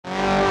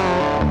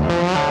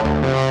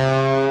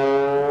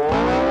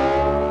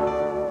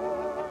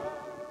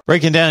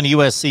Breaking down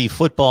USC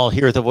football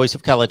here at the Voice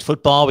of College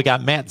Football. We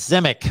got Matt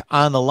Zemek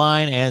on the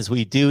line, as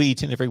we do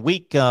each and every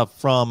week,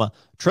 from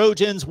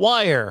Trojans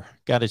Wire.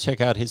 Got to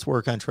check out his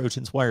work on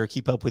Trojans Wire.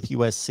 Keep up with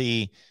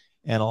USC,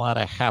 and a lot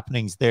of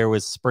happenings there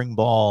with spring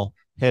ball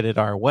headed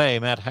our way.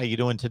 Matt, how you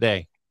doing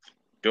today?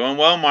 Doing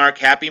well, Mark.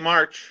 Happy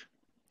March.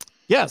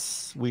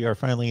 Yes, we are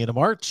finally into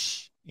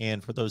March.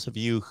 And for those of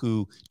you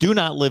who do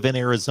not live in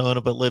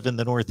Arizona but live in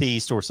the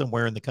Northeast or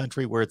somewhere in the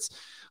country where it's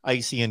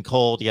icy and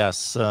cold,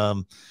 yes,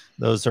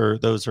 those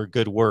are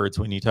good words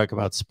when you talk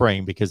about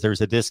spring, because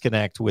there's a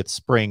disconnect with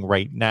spring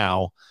right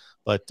now,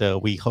 but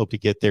we hope to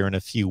get there in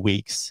a few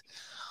weeks.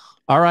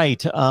 All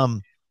right.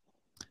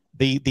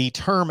 The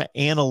term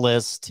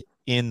analyst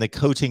in the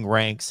coaching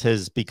ranks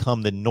has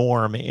become the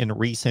norm in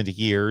recent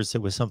years.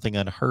 It was something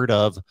unheard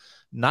of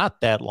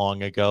not that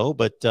long ago,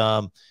 but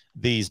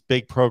these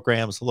big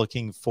programs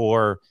looking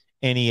for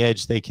any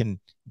edge they can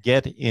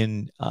get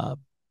in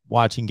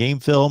watching game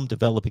film,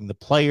 developing the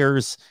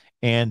players,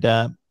 and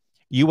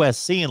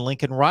USC and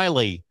Lincoln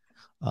Riley.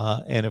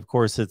 And of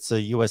course, it's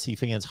USC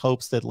fans'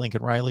 hopes that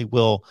Lincoln Riley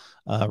will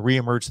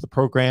reemerge the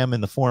program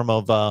in the form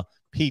of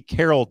Pete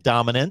Carroll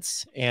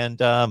dominance.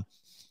 And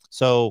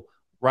so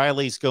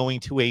Riley's going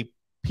to a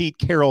Pete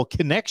Carroll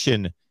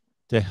connection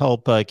to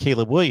help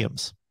Caleb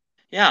Williams.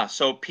 Yeah,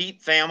 so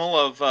Pete Thamel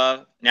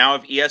of now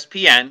of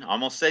ESPN,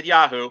 almost said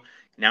Yahoo,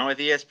 now with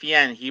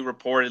ESPN, he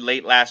reported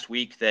late last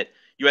week that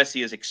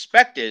USC is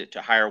expected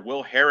to hire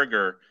Will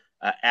Harriger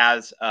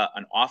as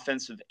an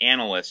offensive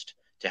analyst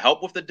to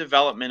help with the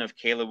development of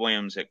Caleb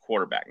Williams at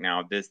quarterback.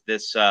 Now,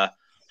 this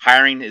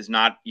hiring is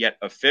not yet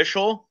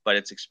official, but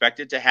it's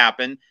expected to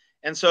happen.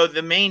 And so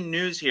the main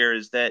news here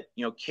is that,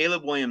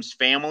 Caleb Williams'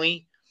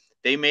 family,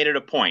 they made it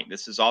a point.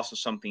 This is also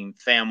something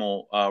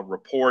Thamel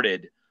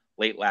reported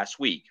late last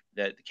week,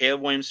 that the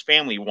Caleb Williams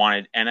family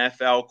wanted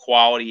NFL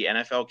quality,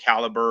 NFL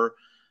caliber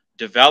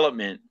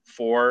development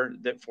for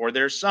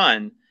their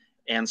son.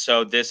 And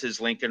so this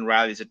is Lincoln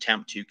Riley's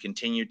attempt to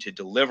continue to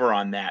deliver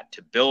on that,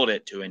 to build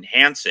it, to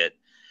enhance it.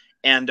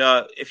 And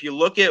if you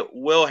look at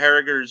Will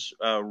Harriger's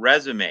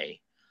resume,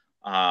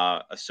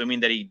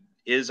 assuming that he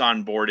is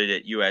onboarded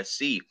at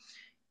USC,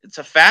 it's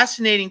a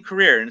fascinating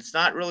career, and it's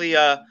not really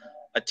a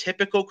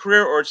typical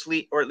career,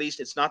 or at least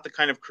it's not the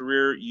kind of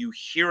career you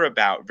hear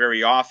about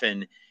very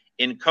often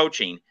in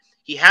coaching.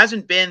 He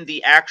hasn't been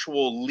the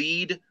actual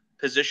lead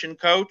position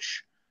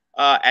coach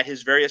at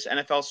his various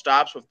NFL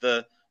stops with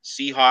the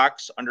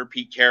Seahawks under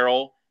Pete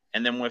Carroll,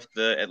 and then with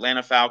the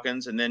Atlanta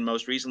Falcons, and then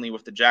most recently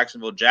with the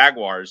Jacksonville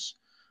Jaguars,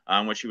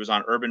 which he was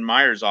on Urban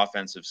Meyer's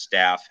offensive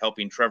staff,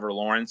 helping Trevor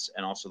Lawrence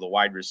and also the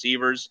wide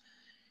receivers.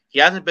 He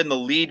hasn't been the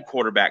lead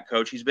quarterback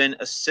coach. He's been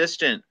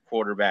assistant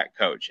quarterback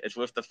coach. As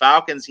with the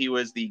Falcons, he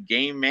was the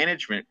game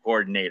management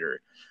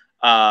coordinator.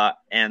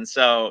 And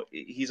so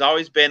he's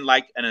always been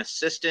like an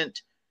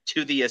assistant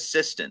to the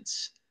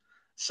assistants.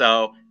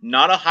 So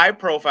not a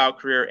high-profile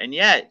career. And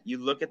yet you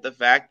look at the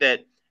fact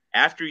that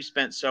after he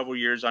spent several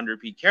years under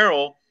Pete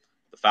Carroll,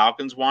 the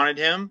Falcons wanted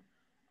him.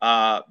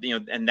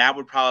 And that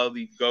would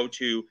probably go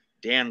to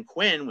Dan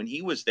Quinn when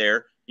he was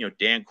there.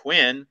 Dan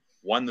Quinn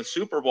won the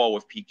Super Bowl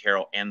with Pete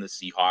Carroll and the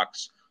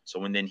Seahawks. So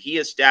when then he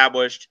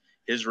established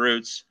his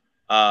roots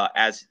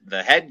as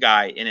the head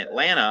guy in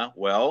Atlanta,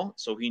 well,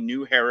 so he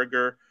knew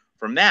Harriger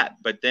from that.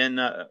 But then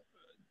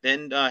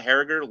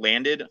Harriger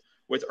landed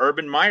with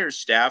Urban Meyer's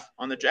staff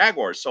on the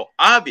Jaguars. So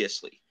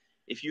obviously,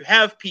 if you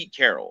have Pete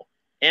Carroll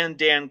and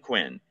Dan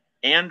Quinn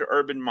and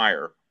Urban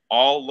Meyer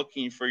all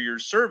looking for your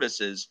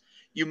services,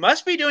 you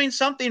must be doing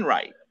something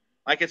right.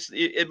 Like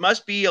it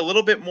must be a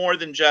little bit more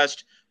than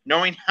just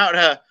knowing how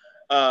to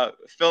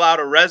fill out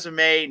a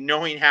resume,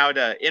 knowing how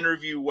to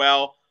interview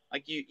well.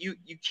 Like you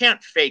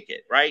can't fake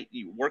it, right?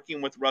 You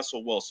working with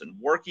Russell Wilson,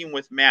 working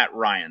with Matt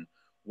Ryan,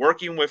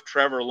 working with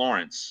Trevor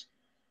Lawrence.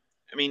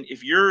 I mean,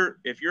 if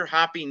you're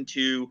hopping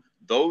to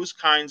those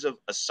kinds of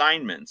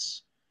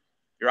assignments,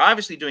 you're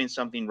obviously doing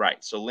something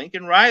right. So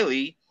Lincoln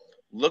Riley,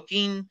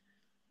 looking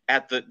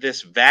at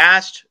this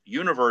vast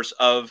universe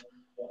of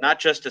not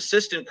just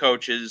assistant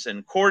coaches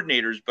and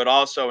coordinators, but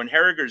also in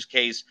Harriger's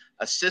case,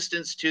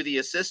 assistants to the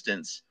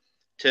assistants,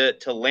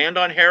 to land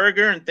on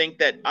Harriger and think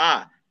that,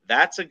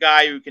 that's a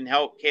guy who can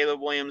help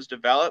Caleb Williams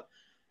develop.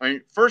 I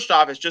mean, first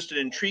off, it's just an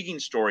intriguing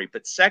story.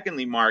 But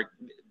secondly, Mark,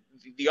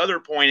 the other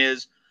point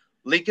is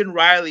Lincoln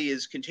Riley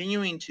is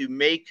continuing to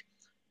make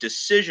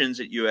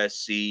decisions at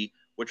USC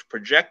which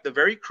project the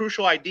very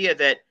crucial idea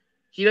that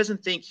he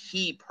doesn't think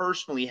he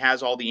personally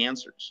has all the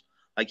answers.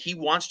 Like, he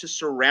wants to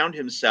surround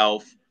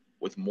himself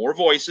with more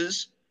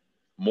voices,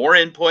 more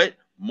input,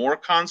 more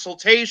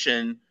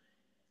consultation.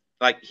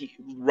 Like,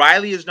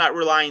 Riley is not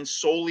relying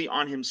solely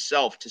on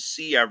himself to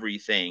see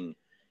everything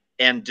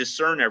and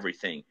discern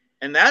everything.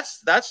 And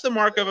that's the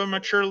mark of a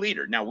mature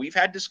leader. Now, we've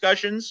had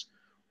discussions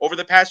over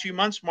the past few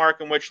months,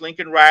 Mark, in which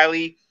Lincoln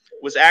Riley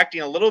was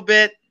acting a little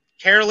bit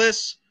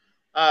careless.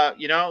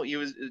 He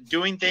was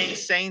doing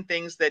things, saying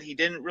things that he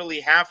didn't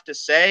really have to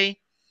say.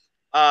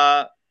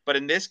 But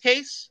in this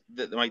case,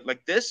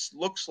 this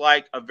looks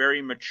like a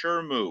very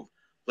mature move.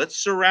 Let's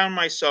surround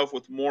myself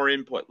with more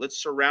input.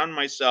 Let's surround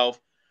myself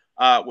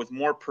with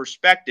more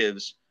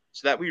perspectives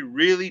so that we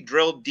really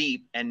drill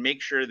deep and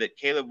make sure that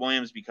Caleb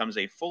Williams becomes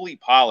a fully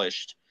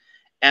polished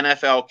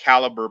NFL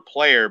caliber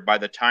player by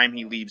the time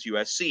he leaves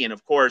USC. And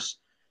of course,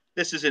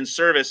 this is in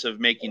service of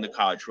making the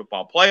college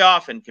football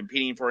playoff and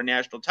competing for a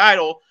national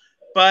title.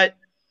 But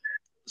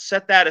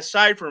set that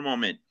aside for a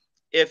moment.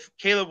 If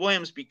Caleb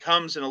Williams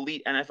becomes an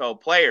elite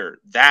NFL player,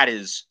 that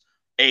is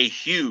a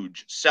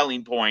huge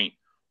selling point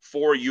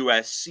for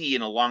USC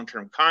in a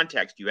long-term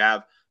context. You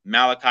have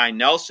Malachi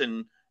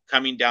Nelson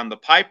coming down the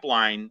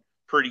pipeline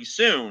pretty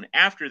soon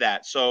after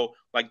that. So,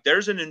 like,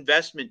 there's an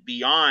investment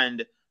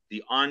beyond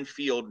the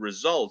on-field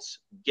results.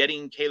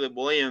 Getting Caleb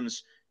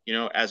Williams,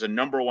 as a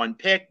number one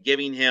pick,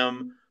 giving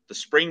him the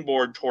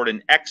springboard toward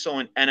an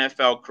excellent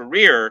NFL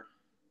career.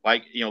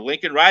 Like,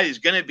 Lincoln Riley is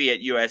going to be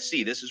at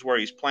USC. This is where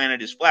he's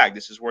planted his flag.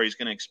 This is where he's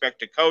going to expect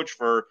to coach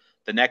for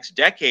the next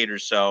decade or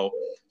so.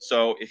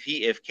 So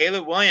if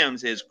Caleb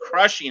Williams is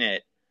crushing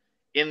it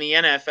in the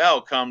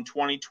NFL come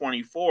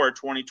 2024,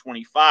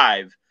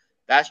 2025,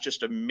 that's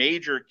just a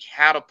major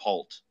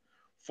catapult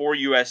for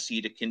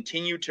USC to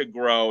continue to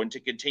grow and to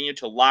continue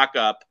to lock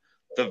up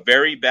the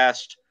very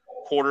best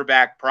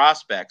quarterback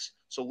prospects.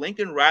 So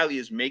Lincoln Riley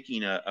is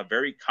making a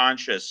very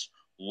conscious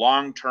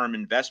long-term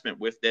investment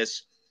with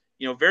this,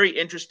 very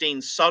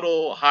interesting,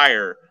 subtle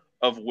hire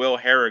of Will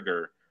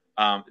Harriger,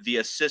 the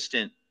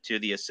assistant to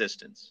the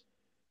assistants.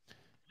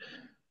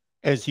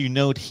 As you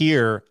note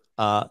here,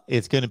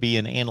 it's going to be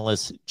an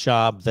analyst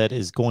job that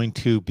is going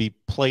to be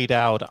played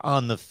out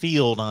on the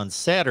field on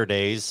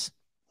Saturdays,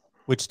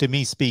 which to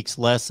me speaks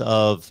less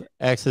of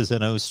X's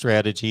and O's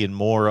strategy and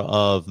more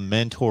of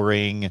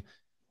mentoring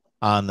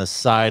on the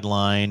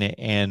sideline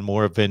and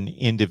more of an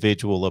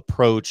individual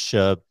approach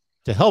to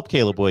help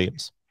Caleb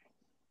Williams.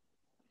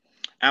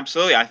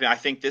 Absolutely. I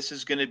think this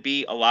is going to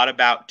be a lot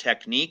about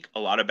technique, a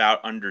lot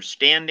about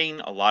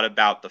understanding, a lot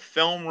about the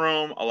film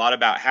room, a lot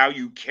about how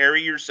you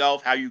carry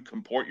yourself, how you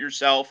comport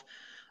yourself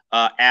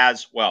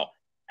as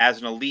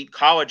an elite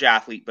college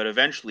athlete, but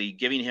eventually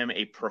giving him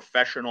a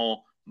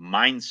professional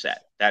mindset.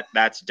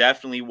 That's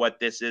definitely what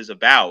this is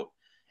about.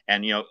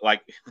 And,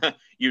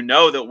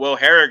 that Will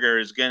Harriger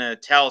is going to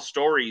tell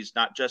stories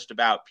not just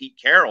about Pete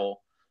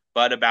Carroll,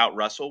 but about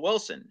Russell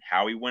Wilson,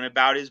 how he went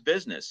about his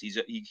business.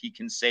 He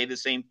can say the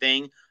same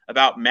thing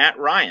about Matt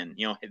Ryan.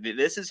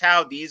 This is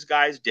how these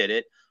guys did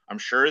it. I'm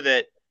sure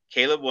that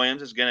Caleb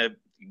Williams is going to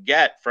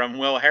get from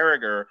Will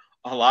Harriger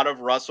a lot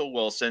of Russell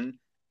Wilson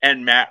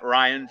and Matt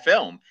Ryan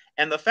film.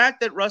 And the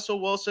fact that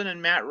Russell Wilson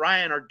and Matt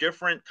Ryan are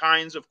different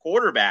kinds of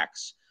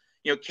quarterbacks.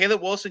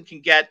 Caleb Wilson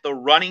can get the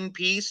running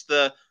piece,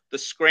 the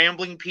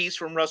scrambling piece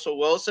from Russell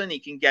Wilson. He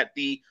can get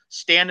the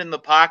stand in the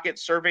pocket,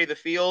 survey the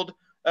field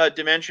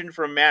dimension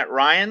from Matt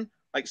Ryan.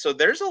 So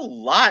there's a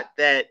lot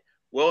that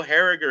Will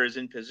Harriger is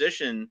in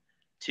position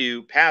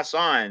to pass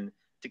on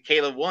to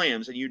Caleb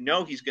Williams. And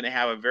he's going to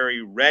have a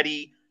very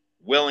ready,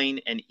 willing,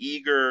 and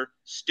eager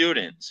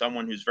student,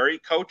 someone who's very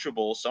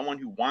coachable, someone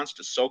who wants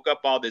to soak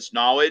up all this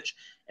knowledge.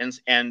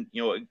 And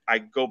I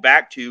go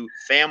back to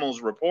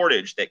Fammel's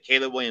reportage that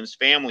Caleb Williams'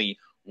 family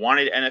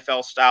wanted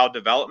NFL-style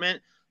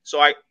development.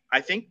 So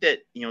I think that,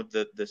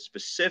 the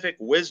specific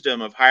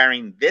wisdom of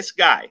hiring this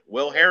guy,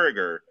 Will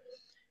Harriger,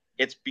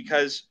 it's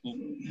because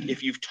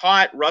if you've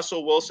taught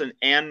Russell Wilson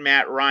and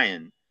Matt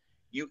Ryan,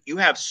 you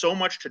have so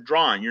much to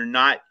draw on. You're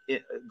not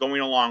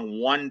going along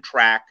one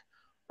track,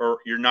 or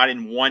you're not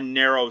in one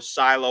narrow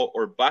silo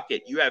or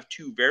bucket. You have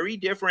two very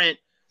different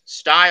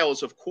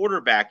styles of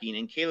quarterbacking,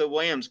 and Caleb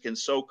Williams can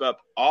soak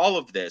up all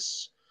of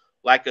this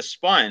like a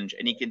sponge,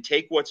 and he can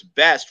take what's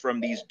best from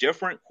these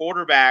different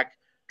quarterback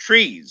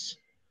trees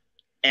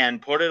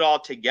and put it all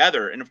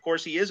together. And of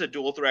course, he is a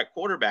dual threat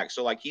quarterback.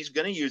 So he's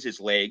going to use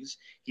his legs.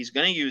 He's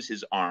going to use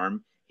his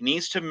arm. He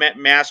needs to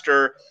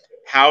master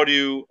how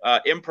to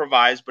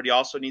improvise, but he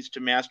also needs to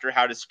master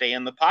how to stay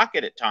in the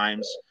pocket at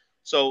times.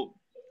 So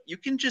you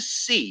can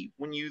just see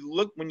when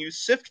you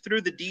sift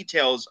through the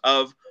details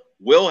of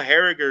Will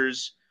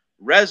Harriger's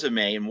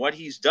resume and what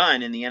he's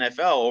done in the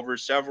NFL over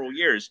several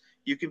years,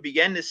 you can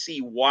begin to see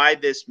why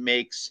this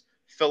makes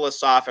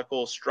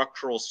philosophical,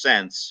 structural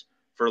sense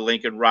for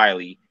Lincoln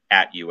Riley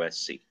at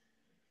USC.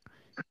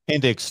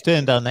 And to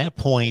extend on that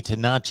point,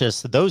 and not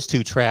just those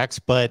two tracks,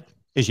 but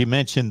as you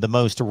mentioned, the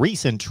most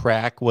recent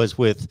track was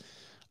with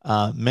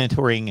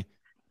mentoring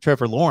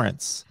Trevor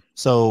Lawrence.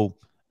 So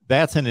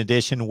that's an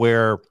addition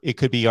where it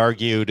could be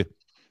argued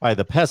by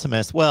the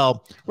pessimist,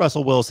 well,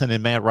 Russell Wilson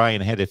and Matt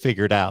Ryan had it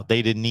figured out.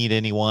 They didn't need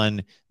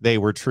anyone. They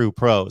were true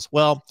pros.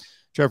 Well,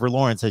 Trevor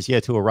Lawrence has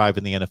yet to arrive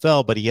in the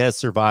NFL, but he has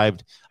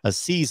survived a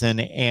season,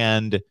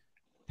 and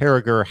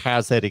Harriger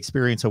has that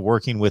experience of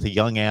working with a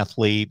young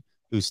athlete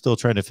who's still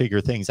trying to figure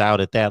things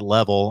out at that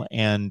level.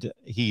 And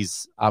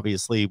he's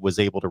obviously was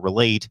able to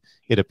relate,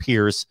 it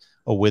appears,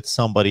 with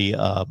somebody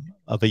of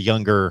a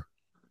younger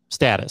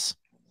status.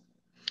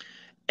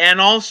 and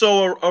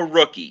also a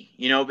rookie,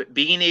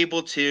 being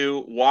able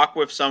to walk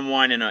with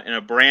someone in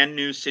a brand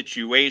new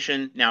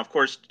situation. Now, of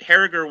course,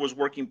 Harriger was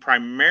working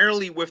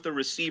primarily with the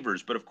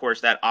receivers, but of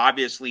course, that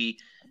obviously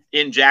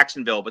in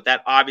Jacksonville, but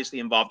that obviously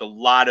involved a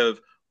lot of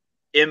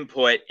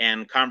input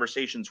and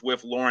conversations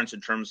with Lawrence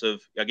in terms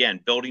of, again,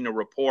 building a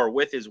rapport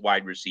with his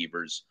wide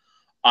receivers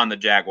on the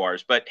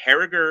Jaguars. But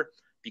Harriger,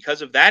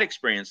 because of that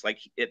experience,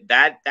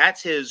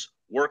 that's his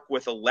work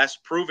with a less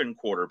proven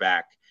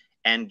quarterback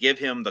and give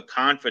him the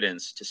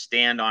confidence to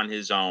stand on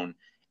his own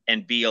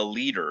and be a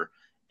leader.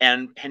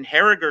 And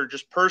Harriger,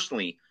 just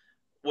personally,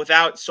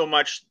 without so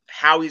much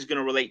how he's going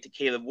to relate to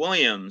Caleb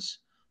Williams,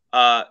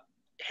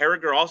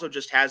 Harriger also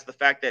just has the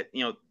fact that,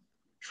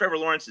 Trevor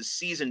Lawrence's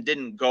season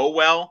didn't go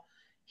well.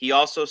 He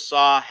also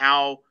saw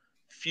how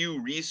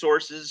few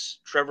resources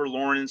Trevor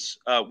Lawrence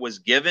was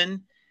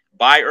given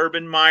by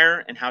Urban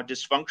Meyer and how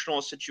dysfunctional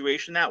a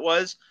situation that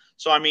was.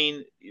 So, I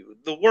mean,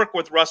 the work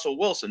with Russell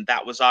Wilson,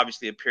 that was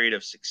obviously a period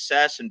of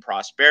success and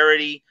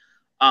prosperity.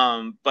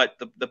 But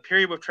the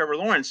period with Trevor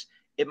Lawrence,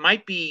 it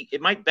might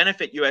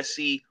benefit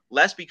USC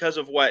less because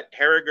of what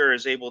Harriger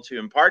is able to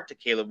impart to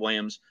Caleb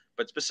Williams,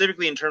 but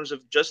specifically in terms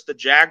of just the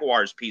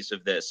Jaguars piece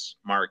of this,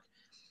 Mark.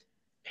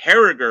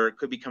 Harriger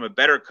could become a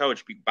better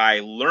coach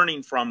by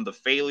learning from the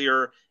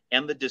failure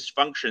and the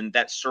dysfunction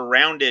that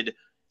surrounded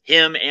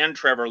him and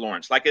Trevor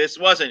Lawrence. Like, this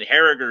wasn't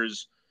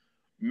Harriger's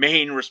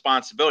main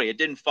responsibility. It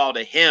didn't fall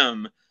to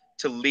him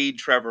to lead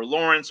Trevor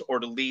Lawrence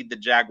or to lead the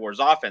Jaguars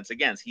offense.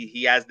 Again,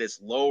 he has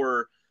this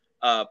lower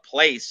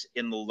place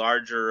in the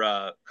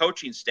larger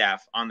coaching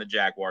staff on the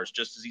Jaguars,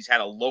 just as he's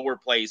had a lower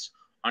place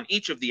on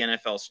each of the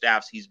NFL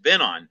staffs he's been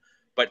on.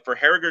 But for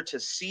Harriger to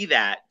see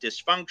that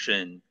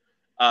dysfunction,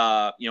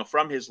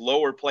 from his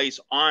lower place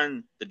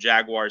on the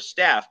Jaguars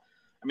staff,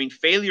 I mean,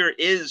 failure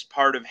is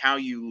part of how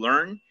you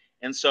learn.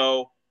 And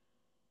so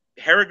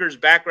Harriger's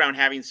background,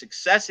 having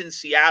success in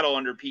Seattle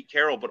under Pete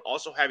Carroll, but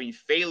also having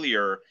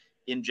failure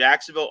in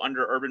Jacksonville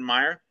under Urban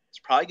Meyer, it's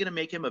probably going to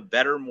make him a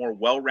better, more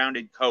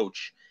well-rounded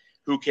coach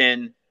who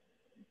can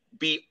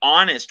be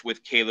honest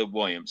with Caleb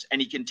Williams. And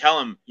he can tell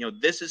him,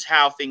 this is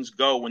how things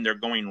go when they're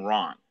going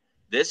wrong.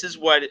 This is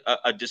what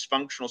a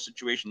dysfunctional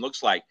situation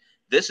looks like.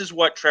 This is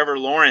what Trevor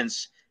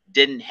Lawrence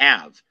didn't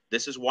have.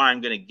 This is why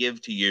I'm going to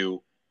give to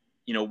you,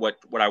 what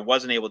I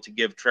wasn't able to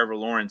give Trevor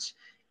Lawrence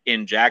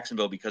in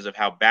Jacksonville because of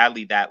how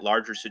badly that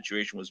larger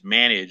situation was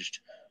managed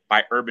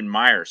by Urban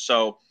Meyer.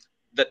 So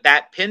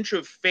that pinch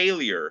of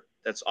failure,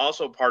 that's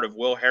also part of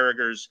Will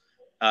Harriger's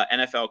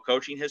NFL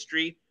coaching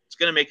history, it's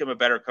going to make him a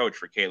better coach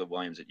for Caleb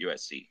Williams at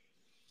USC.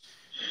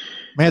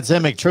 Matt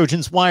Zemek,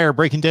 Trojans Wire,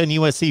 breaking down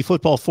USC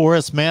football for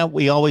us. Matt,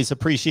 we always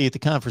appreciate the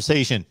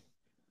conversation.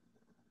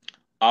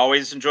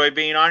 Always enjoy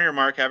being on here,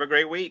 Mark. Have a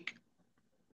great week.